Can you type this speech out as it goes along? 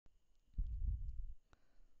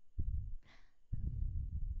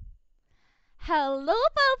Hello,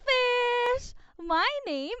 Palfish! My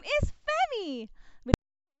name is Femi. But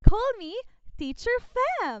call me Teacher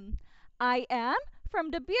Fem. I am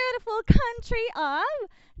from the beautiful country of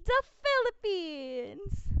the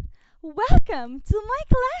Philippines. Welcome to my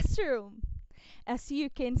classroom. As you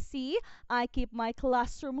can see, I keep my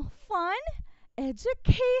classroom fun,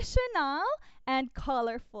 educational, and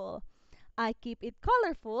colorful. I keep it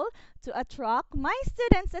colorful to attract my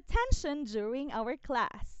students' attention during our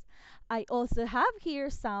class. I also have here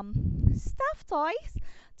some stuffed toys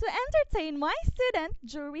to entertain my student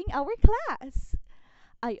during our class.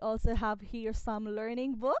 I also have here some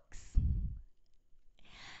learning books,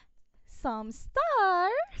 some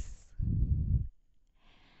stars,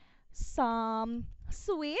 some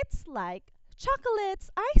sweets like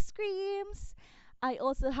chocolates, ice creams. I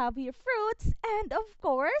also have here fruits and of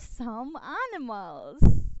course some animals.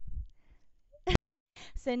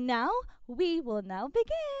 So now we will now begin.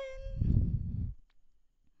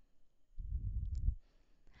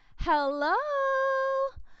 Hello.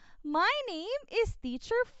 My name is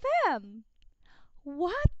Teacher Fem.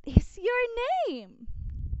 What is your name?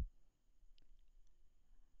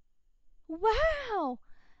 Wow,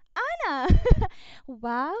 Anna.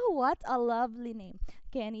 Wow, what a lovely name.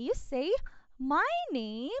 Can you say, my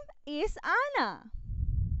name is Anna?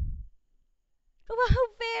 Wow,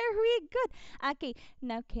 very good. Okay,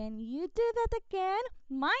 now can you do that again?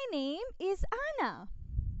 My name is Anna.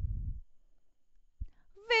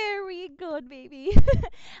 Very good, baby.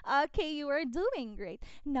 Okay, you are doing great.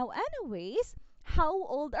 Now, anyways, how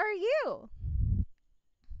old are you?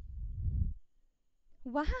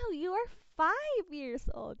 Wow, you are 5 years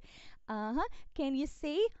old. Uh-huh. Can you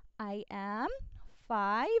say, I am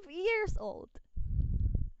 5 years old?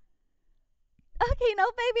 Okay, now,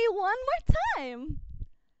 baby, one more time.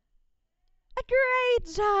 A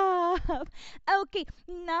great job. Okay,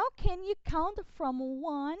 now can you count from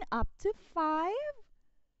 1 up to 5?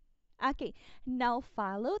 Okay, now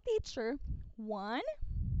follow teacher. 1,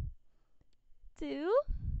 2,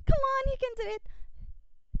 come on, you can do it.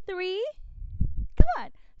 3, come on.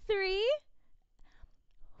 3,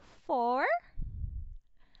 4,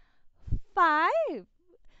 5.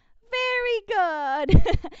 Very good.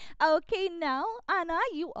 Okay, now, Anna,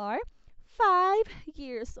 you are 5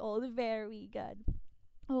 years old. Very good.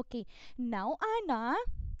 Okay, now, Anna,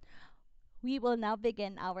 we will now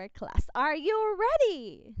begin our class. Are you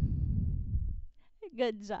ready?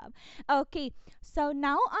 Good job. Okay, so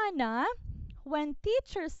now, Anna, when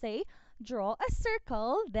teachers say draw a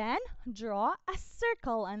circle, then draw a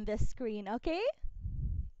circle on the screen, okay?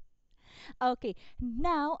 Okay,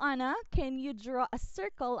 now, Anna, can you draw a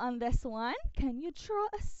circle on this one? Can you draw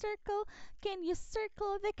a circle? Can you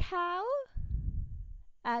circle the cow?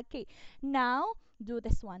 Okay, now do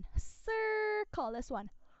this one. Circle this one.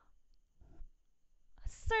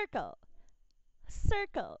 Circle.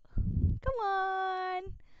 Circle. Come on.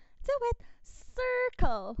 Do it.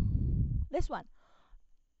 Circle. This one.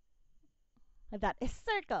 That is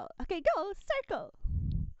circle. Okay, go. Circle.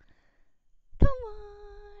 Come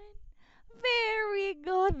on. Very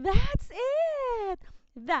good. That's it.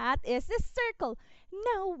 That is a circle.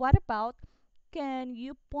 Now, what about, can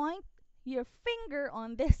you point your finger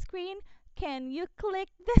on the screen? Can you click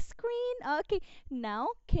the screen? Okay, now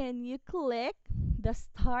can you click the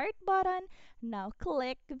start button? Now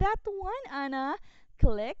click that one, Anna.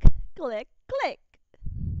 Click, click, click.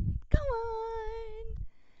 Come on.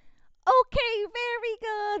 Okay, very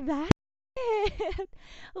good. That's it.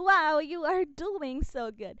 Wow, you are doing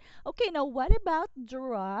so good. Okay, now what about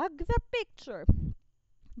drag the picture?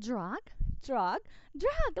 Drag, drag,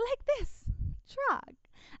 drag like this. Drag.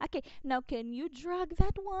 Okay, now can you drag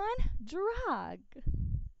that one? Drag.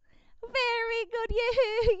 Very good.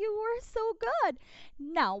 Yeah, you were so good.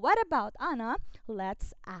 Now, what about Anna?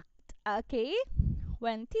 Let's act. Okay?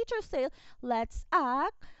 When teachers say, let's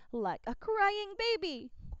act like a crying baby,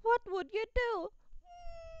 what would you do?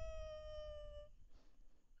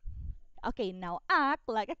 Okay, now act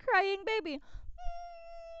like a crying baby.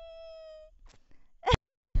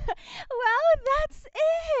 Well, that's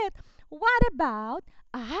it. What about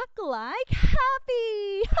act like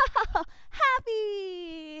happy?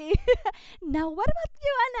 Happy. Now, what about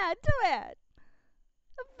you, Anna? Do it.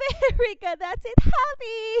 Very good. That's it.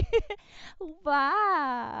 Happy.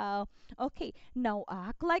 Wow. Okay, now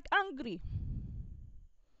act like angry.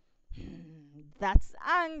 That's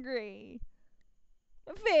angry.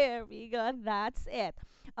 Very good. That's it.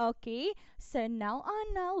 Okay, so now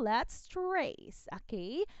Anna, let's trace.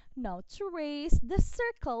 Okay, now trace the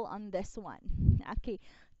circle on this one. Okay,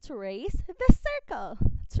 trace the circle.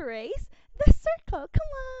 Trace the circle.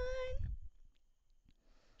 Come on.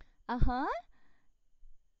 Uh-huh.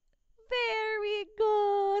 Very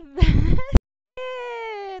good. That's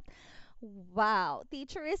it. Wow,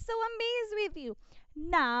 teacher is so amazed with you.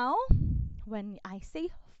 Now, when I say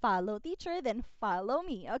follow teacher, then follow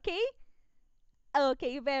me, okay?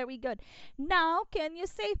 Okay, very good. Now, can you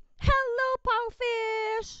say hello,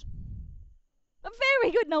 Palfish?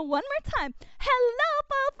 Very good. Now, one more time. Hello,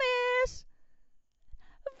 Palfish.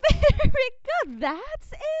 Very good.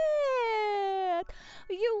 That's it.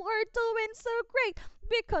 You are doing so great.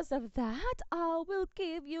 Because of that, I will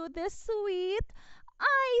give you this sweet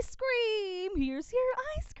ice cream. Here's your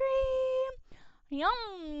ice cream.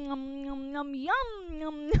 Yum, yum, yum, yum, yum,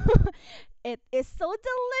 yum. It is so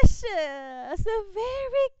delicious.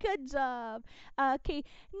 Very good job. Okay,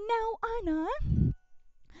 now Anna,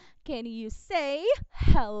 can you say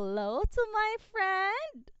hello to my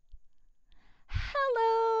friend?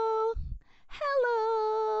 Hello.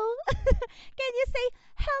 Hello. Can you say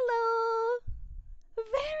hello?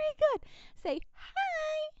 Very good. Say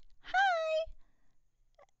hi. Hi.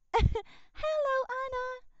 Hello, Anna.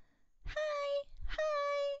 Hi.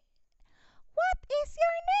 Hi. What is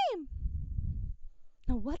your name?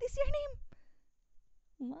 Now, what is your name?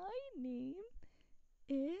 My name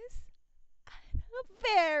is Anna.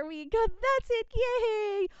 Very good. That's it.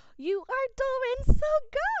 Yay. You are doing so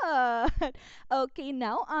good. Okay,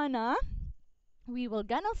 now, Anna, we will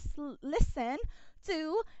gonna listen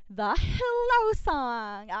to the hello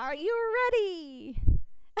song. Are you ready?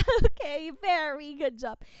 Okay, very good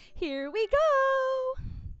job. Here we go.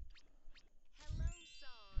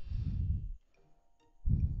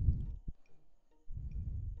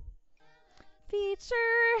 Teacher,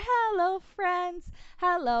 hello friends.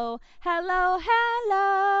 Hello, hello,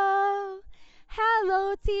 hello.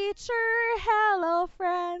 Hello teacher, hello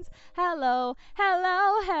friends. Hello,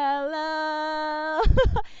 hello, hello.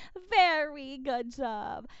 Very good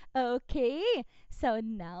job. Okay, so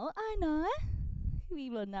now Anna, we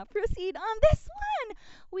will now proceed on this one.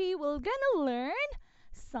 We will gonna learn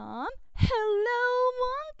some hello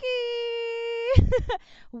monkey.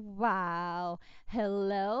 Wow.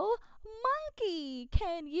 Hello monkey.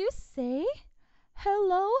 Can you say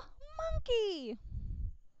hello monkey?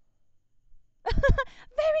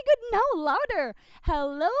 Very good. Now louder.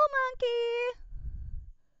 Hello monkey.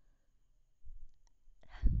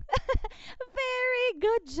 Very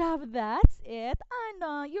good job. That's it.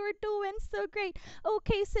 Anna, you're doing so great.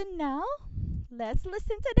 Okay, so now let's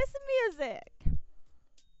listen to this music.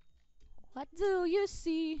 What do you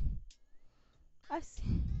see? I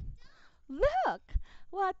see. Look,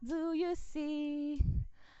 what do you see?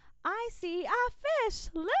 I see a fish.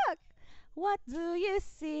 Look, what do you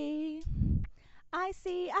see? I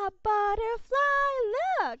see a butterfly.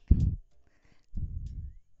 Look,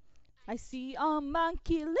 I see a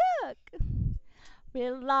monkey. Look, we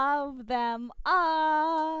love them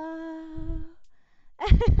all.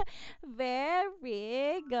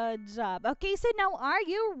 Very good job. Okay, so now are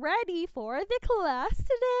you ready for the class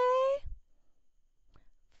today?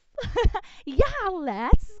 Yeah,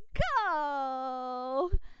 let's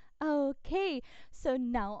go. Okay, so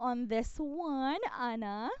now on this one,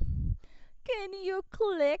 Anna, can you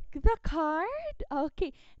click the card?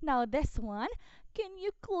 Okay, now this one, can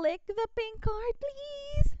you click the pink card,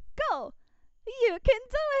 please? Go. You can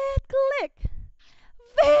do it. Click.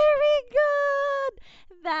 Very good.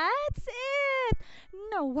 That's it.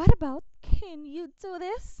 Now, what about can you do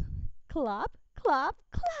this? Clap, clap,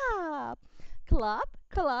 clap. Clap,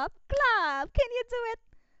 clap, clap. Can you do it?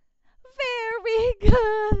 Very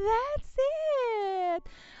good. That's it.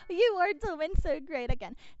 You are doing so great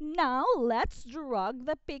again. Now, let's drag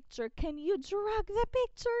the picture. Can you drag the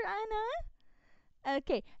picture, Anna?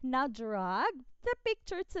 Okay, now drag the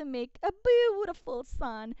picture to make a beautiful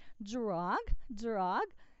sun. Drag, drag,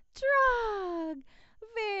 drag.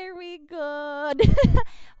 Very good.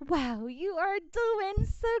 Wow, you are doing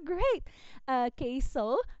so great. Okay,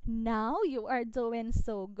 so now you are doing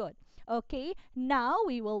so good. Okay, now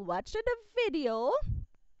we will watch the video.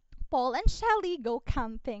 Paul and Shelly go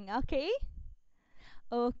camping, okay?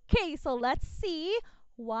 Okay, so let's see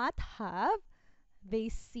what have they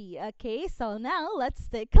see. Okay, so now let's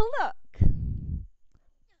take a look.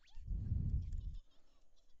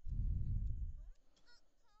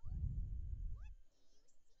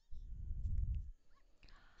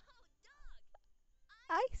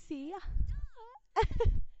 I see.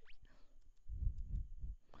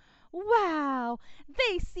 Wow,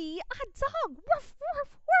 they see a dog. Woof,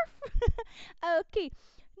 woof, woof. Okay,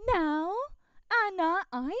 now, Anna,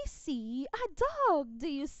 I see a dog. Do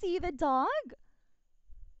you see the dog?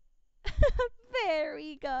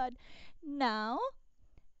 Very good. Now,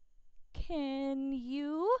 can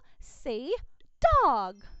you say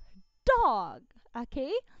dog? dog.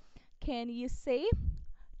 Okay? Can you say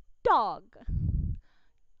dog?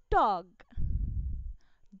 Dog.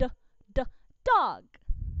 D d dog.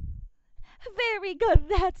 Very good.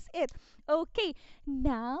 That's it. Okay.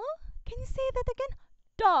 Now, can you say that again?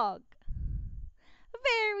 Dog.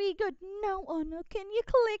 Very good. Now, Ono, can you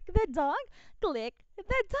click the dog? Click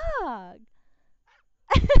the dog.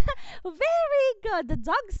 Very good. The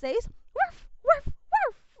dog says woof, woof,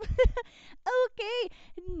 woof. Okay.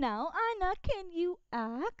 Now, Anna, can you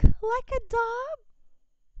act like a dog?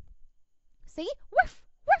 Say woof,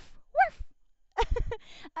 woof, woof.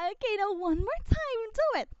 Okay, now one more time.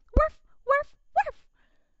 Do it. Woof, woof, woof.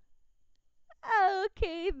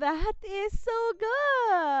 Okay, that is so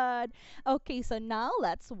good. Okay, so now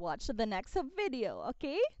let's watch the next video,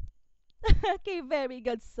 okay? Okay, very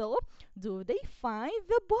good. So, do they find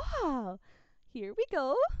the ball? Here we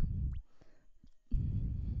go.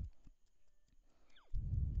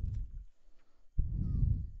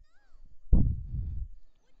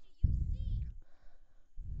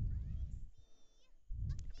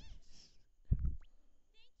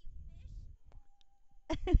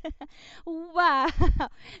 Wow,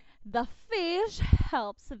 the fish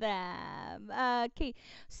helps them. Okay,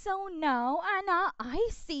 so now, Anna, I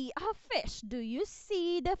see a fish. Do you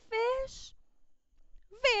see the fish?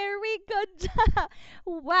 Very good job.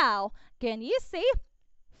 Wow, can you say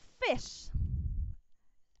fish?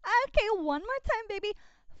 Okay, one more time, baby.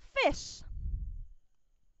 Fish.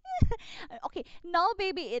 Okay, no,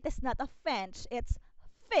 baby, it is not a finch. It's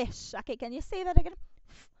fish. Okay, can you say that again?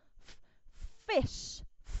 Fish.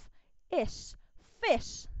 Ish.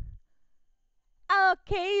 Fish.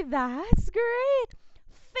 Okay, that's great.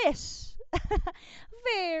 Fish.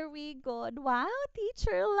 Very good. Wow,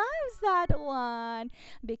 teacher loves that one.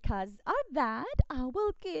 Because of that, I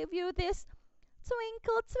will give you this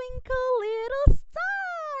twinkle, twinkle, little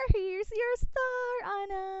star. Here's your star,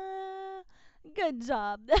 Anna. Good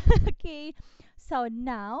job. Okay, so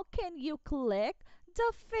now can you click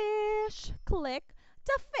the fish? Click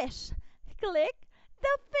the fish. Click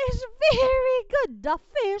the fish. Very good. The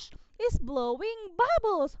fish is blowing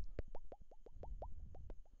bubbles.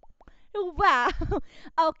 Wow.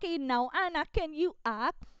 Okay, now Anna, can you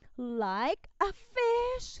act like a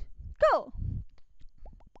fish? Go.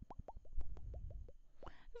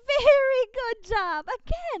 Very good job.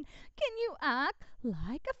 Again, can you act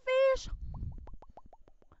like a fish?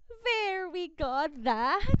 Very good.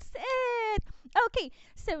 That's it. Okay,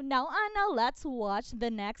 so now Anna, let's watch the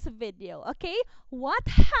next video. Okay, what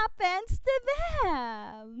happens to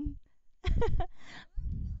them?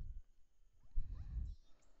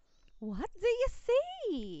 What do you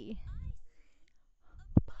see?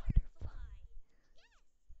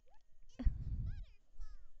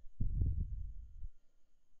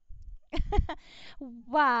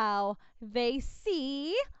 Wow, they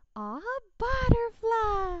see a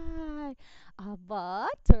butterfly. A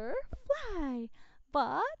butterfly.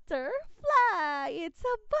 Butterfly. It's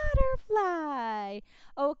a butterfly.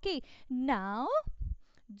 Okay, now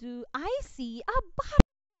do I see a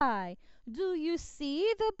butterfly? Do you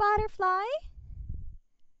see the butterfly?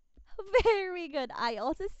 Very good. I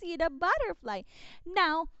also see the butterfly.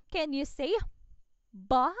 Now, can you say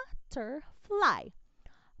butterfly?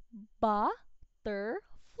 Butterfly.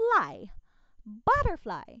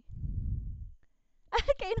 Butterfly.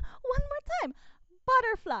 Okay, one more time.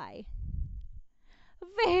 Butterfly.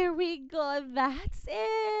 Very good. That's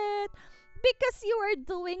it. Because you are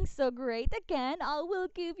doing so great again, I will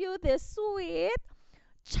give you this sweet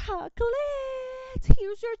chocolate.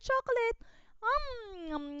 Here's your chocolate.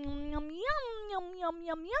 Yum, yum, yum, yum,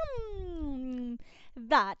 yum, yum.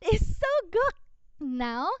 That is so good.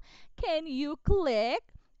 Now, can you click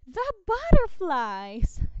the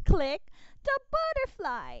butterflies? Click the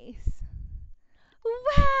butterflies.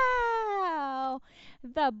 Wow!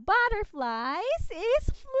 The butterflies is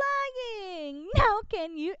flying. Now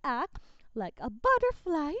can you act like a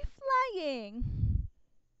butterfly flying?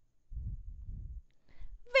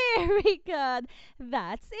 Very good.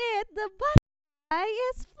 That's it. The butterfly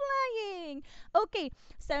is flying. Okay,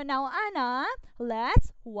 so now Anna,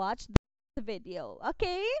 let's watch the video.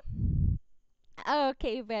 Okay?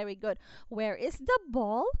 Okay, very good. Where is the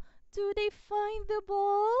ball? Do they find the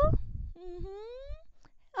ball?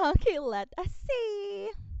 Okay, let us see.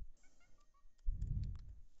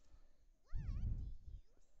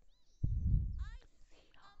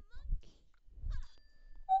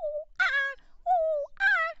 Ooh,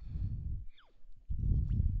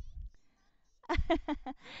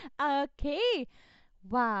 Okay.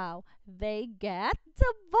 Wow, they get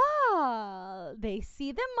the ball. They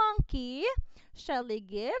see the monkey. Shelly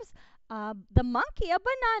gives the monkey a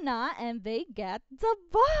banana and they get the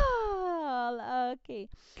ball. Okay.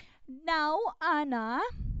 Now, Anna,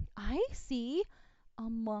 I see a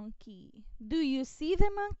monkey. Do you see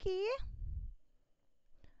the monkey?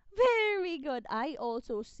 Very good. I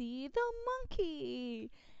also see the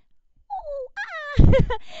monkey. Oh,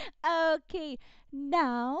 ah. Okay.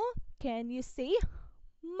 Now, can you say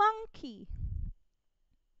monkey?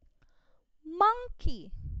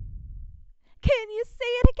 Monkey. Can you say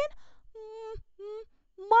it again?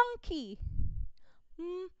 Monkey.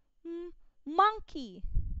 Mm, monkey.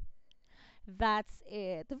 That's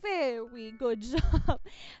it. Very good job.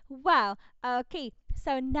 Wow. Okay.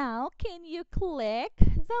 So now can you click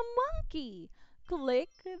the monkey? Click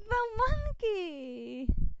the monkey.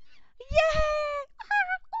 Yay!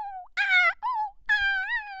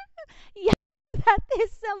 Yeah, that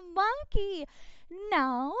is a monkey.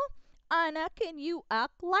 Now, Anna, can you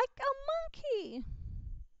act like a monkey?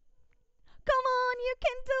 Come on, you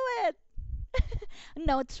can do it.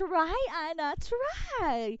 No, try, Anna,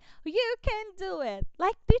 try. You can do it.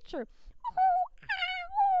 Like teacher.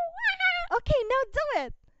 Okay, now do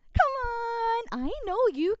it. Come on. I know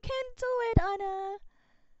you can do it, Anna.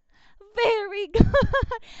 Very good.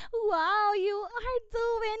 Wow, you are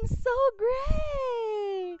doing so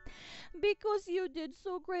great. Because you did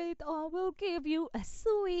so great, I will give you a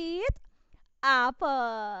sweet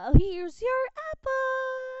apple. Here's your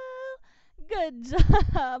apple. Good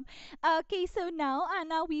job. Okay, so now,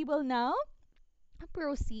 Anna, we will now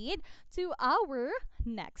proceed to our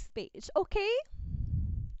next page. Okay?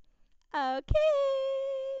 Okay.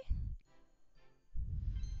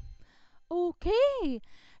 Okay.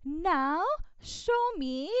 Now, show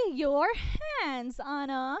me your hands,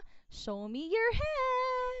 Anna. Show me your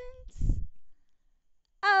hands.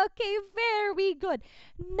 Okay, very good.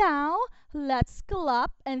 Now, let's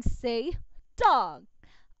clap and say dog.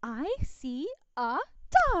 I see a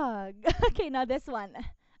dog. Okay, now this one.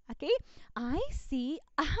 Okay, I see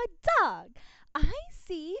a dog. I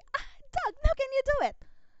see a dog. Now, can you do it?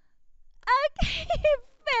 Okay,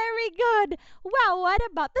 very good. Wow, what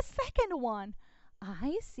about the second one?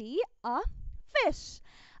 I see a fish.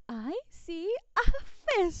 I see a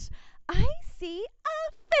fish. I see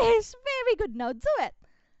a fish. Very good. Now do it.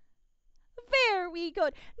 Very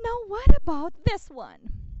good. Now what about this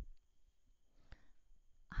one?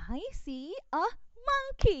 I see a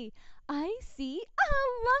monkey. I see a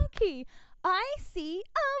monkey. I see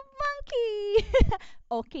a monkey.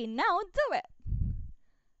 Okay, now do it.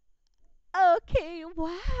 Okay,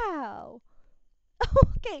 wow.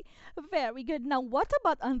 Okay, very good. Now, what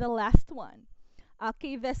about on the last one?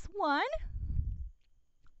 Okay, this one.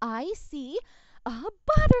 I see a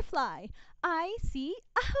butterfly. I see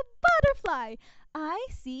a butterfly. I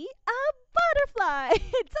see a butterfly.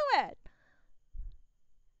 Do it.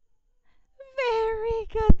 Very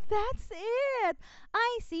good. That's it.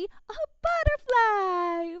 I see a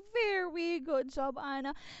butterfly. Very good job,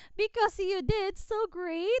 Anna. Because you did so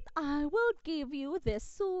great, I will give you this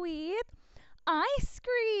sweet ice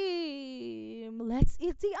cream. Let's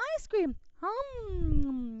eat the ice cream.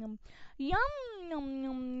 Yum, yum,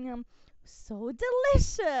 yum, yum. So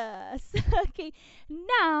delicious. Okay,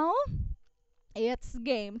 now it's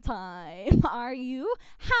game time. Are you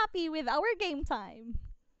happy with our game time?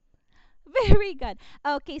 Very good.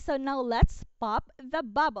 Okay, so now let's pop the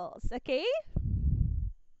bubbles, okay?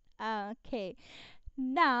 Okay.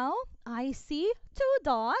 Now I see two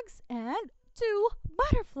dogs and two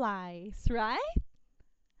butterflies, right?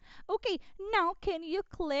 Okay, now can you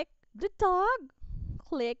click the dog?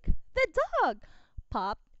 Click the dog.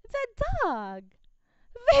 Pop the dog.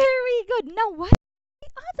 Very good. Now what the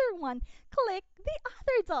other one? Click the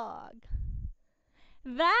other dog.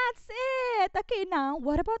 That's it. Okay, now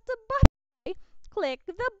what about the butterfly? Click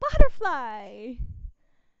the butterfly.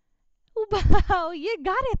 Wow, you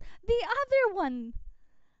got it. The other one.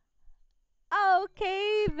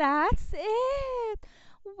 Okay, that's it.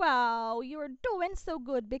 Wow, you're doing so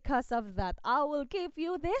good because of that. I will give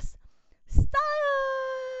you this star.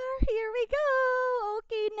 Here we go.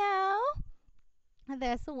 Okay, now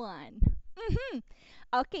this one.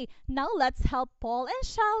 Okay, now let's help Paul and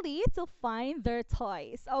Shelly to find their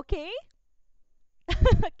toys. Okay?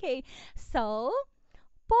 Okay, so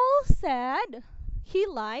Paul said he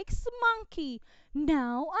likes monkey.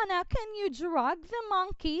 Now, Anna, can you drag the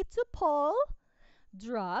monkey to Paul?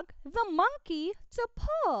 Drag the monkey to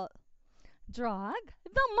Paul. Drag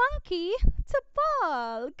the monkey to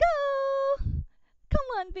Paul. Go! Come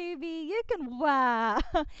on, baby. You can. Wow.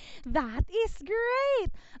 That is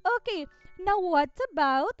great. Okay, now what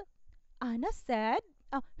about Anna said,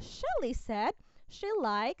 Shelly said she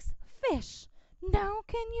likes fish. Now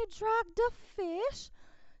can you drag the fish?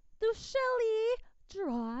 To Shelly,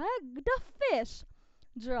 drag the fish.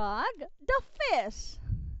 Drag the fish.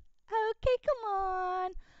 Okay, come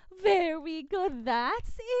on. Very good.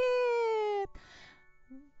 That's it.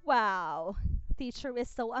 Wow. Teacher is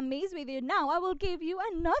so amazed with you. Now I will give you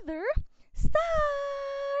another star.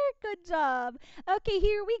 Good job. Okay,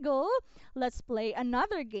 here we go. Let's play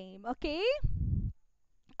another game, okay?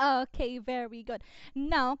 Okay, very good.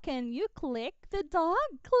 Now can you click the dog?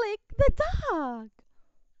 Click the dog.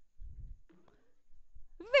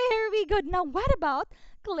 Very good. Now what about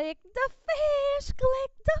click the fish?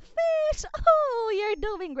 Click the fish. Oh, you're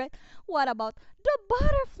doing great. What about the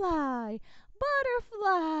butterfly?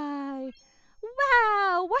 Butterfly.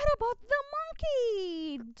 Wow. What about the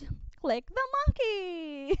monkey? Click the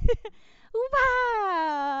monkey.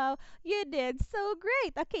 Wow. You did so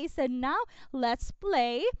great. Okay, so now let's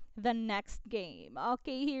play the next game.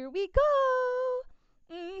 Okay, here we go.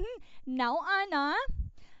 Now, Anna,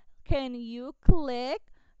 can you click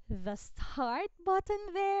the start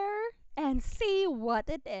button there and see what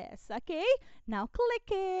it is? Okay, now click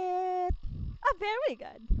it. Ah, very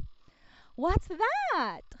good. What's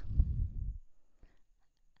that?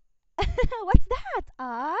 What's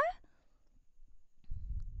that?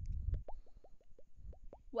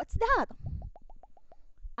 What's that?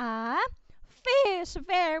 Ah, fish.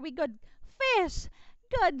 Very good. Fish.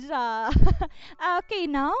 Good job. Okay,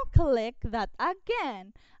 now click that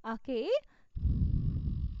again. Okay,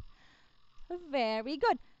 very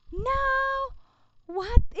good. Now,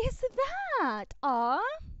 what is that?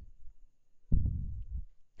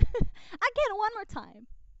 Again, one more time.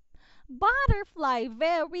 Butterfly.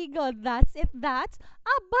 Very good. That's it. That's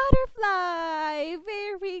a butterfly.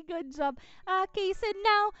 Very good job. Okay, so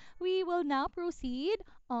now we will now proceed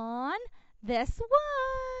on this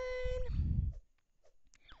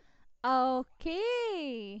one.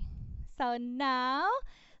 Okay. So now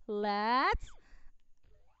let's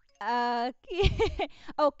okay.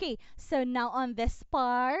 Okay, so now on this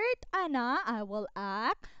part, Anna, I will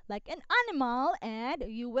act like an animal and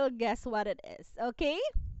you will guess what it is. Okay?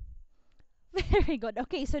 Very good.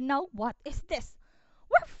 Okay, so now what is this?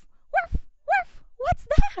 Woof, woof, woof. What's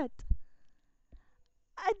that?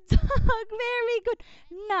 A dog. Very good.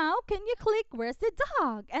 Now, can you click where's the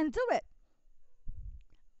dog and do it?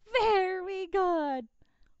 Very good.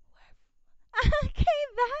 Okay,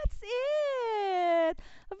 that's it.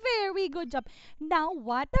 Very good job. Now,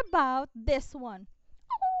 what about this one?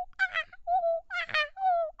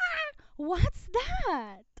 What's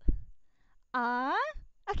that? Ah?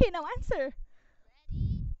 Okay, now answer.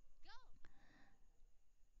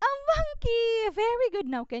 A monkey. Very good.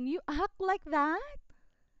 Now, can you act like that?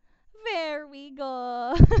 Very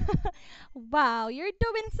good. Wow, you're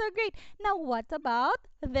doing so great. Now, what about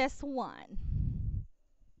this one?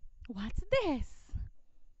 What's this?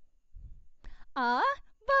 A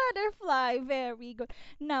butterfly. Very good.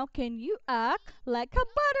 Now, can you act like a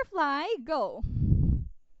butterfly? Go.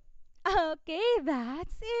 Okay,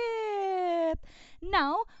 that's it.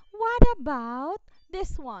 Now, what about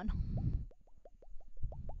this one?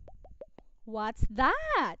 What's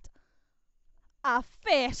that? A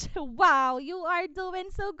fish. Wow, you are doing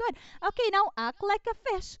so good. Okay, now act like a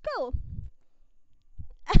fish. Go.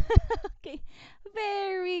 Okay,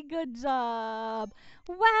 very good job.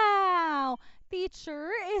 Wow, teacher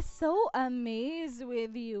is so amazed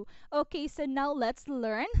with you. Okay, so now let's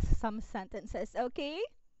learn some sentences, okay?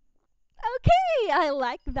 Okay, I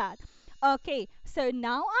like that. Okay, so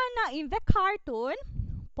now Anna in the cartoon,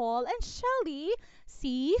 Paul and Shelly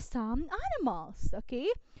see some animals, okay?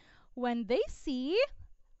 When they see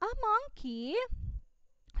a monkey,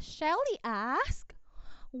 Shelly asks,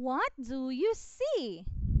 "What do you see?"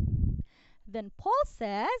 Then Paul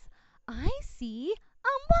says, "I see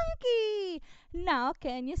a monkey." Now,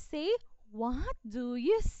 can you say, "What do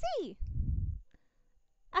you see?"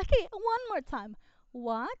 Okay, one more time.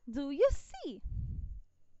 What do you see?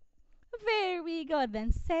 Very good.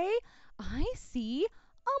 Then say, "I see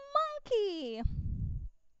a monkey."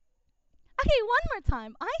 Okay, one more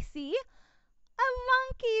time. I see a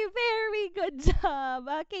monkey. Very good job.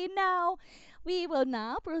 Okay, now we will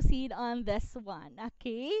now proceed on this one.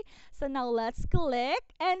 Okay, so now let's click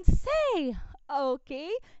and say. Okay,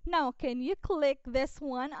 now can you click this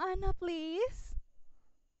one, Anna, please?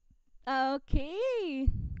 Okay,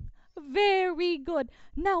 very good.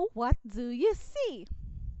 Now, what do you see?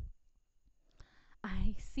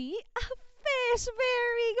 I see a fish.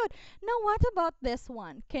 Very good. Now, what about this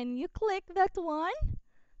one? Can you click that one?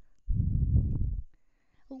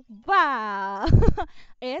 Wow.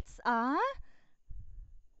 It's a,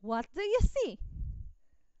 what do you see?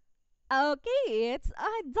 Okay, it's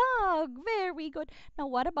a dog. Very good. Now,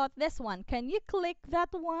 what about this one? Can you click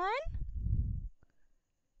that one?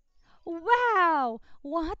 Wow!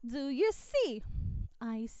 What do you see?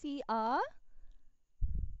 I see a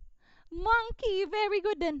monkey. Very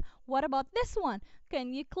good. Then, what about this one?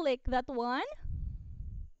 Can you click that one?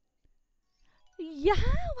 Yeah,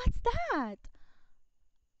 what's that?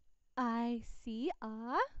 I see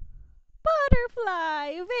a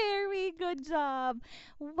butterfly. Very good job.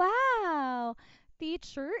 Wow.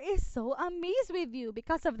 Teacher is so amazed with you.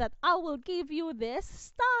 Because of that, I will give you this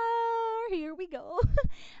star. Here we go.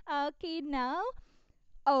 Okay, now.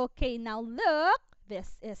 Okay, now look.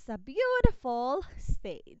 This is a beautiful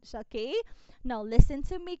stage. Okay? Now listen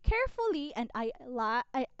to me carefully and I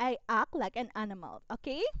act like an animal.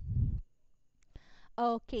 Okay?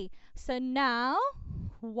 Okay. So now,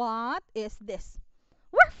 what is this?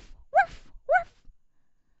 Woof, woof, woof.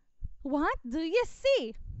 What do you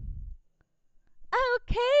see?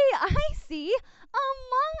 Okay, I see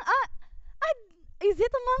is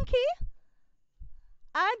it a monkey?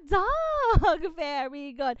 A dog.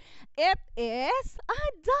 Very good. It is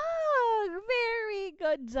a dog. Very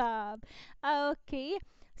good job. Okay,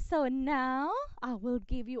 so now I will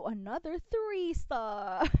give you another 3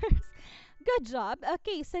 stars. Good job.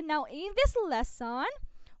 Okay, so now in this lesson,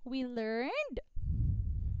 we learned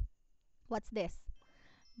what's this?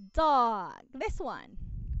 Dog. This one.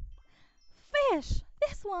 Fish.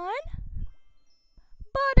 This one.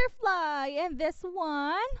 Butterfly. And this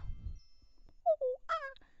one. Ooh,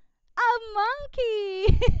 a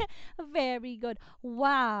monkey. Very good.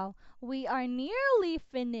 Wow. We are nearly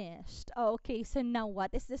finished. Okay, so now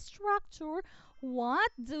what is the structure?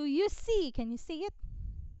 What do you see? Can you see it?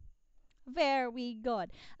 Very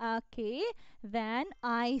good. Okay, then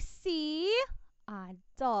I see a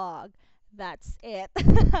dog. That's it.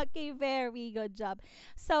 Okay, very good job.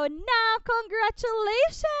 So now,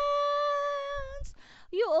 congratulations!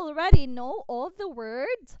 You already know all the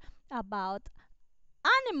words about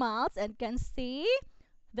animals and can see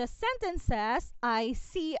the sentences I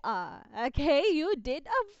see a. Okay, you did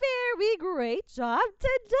a very great job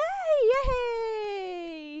today.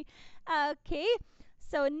 Yay! Okay,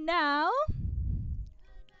 so now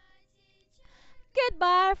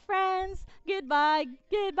goodbye, friends. Goodbye,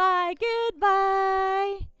 goodbye,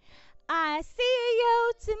 goodbye. I see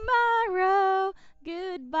you tomorrow.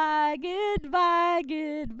 Goodbye, goodbye,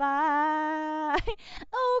 goodbye.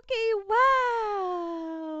 Okay,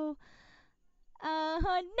 wow.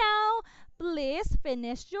 Now, please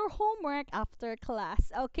finish your homework after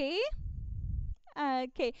class, okay?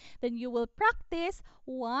 Okay, then you will practice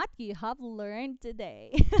what you have learned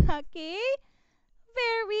today. Okay?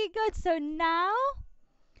 Very good. So now,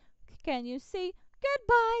 can you say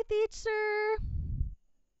goodbye, teacher?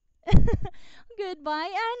 Goodbye,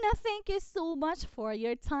 Anna. Thank you so much for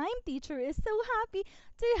your time. Teacher is so happy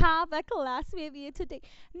to have a class with you today.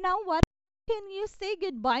 Now, what can you say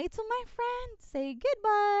goodbye to my friend? Say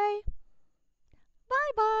goodbye.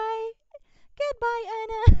 Bye bye. Goodbye,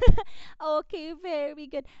 Anna. Okay, very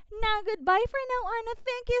good. Now, goodbye for now, Anna.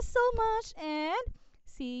 Thank you so much and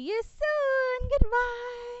see you soon.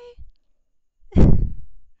 Goodbye.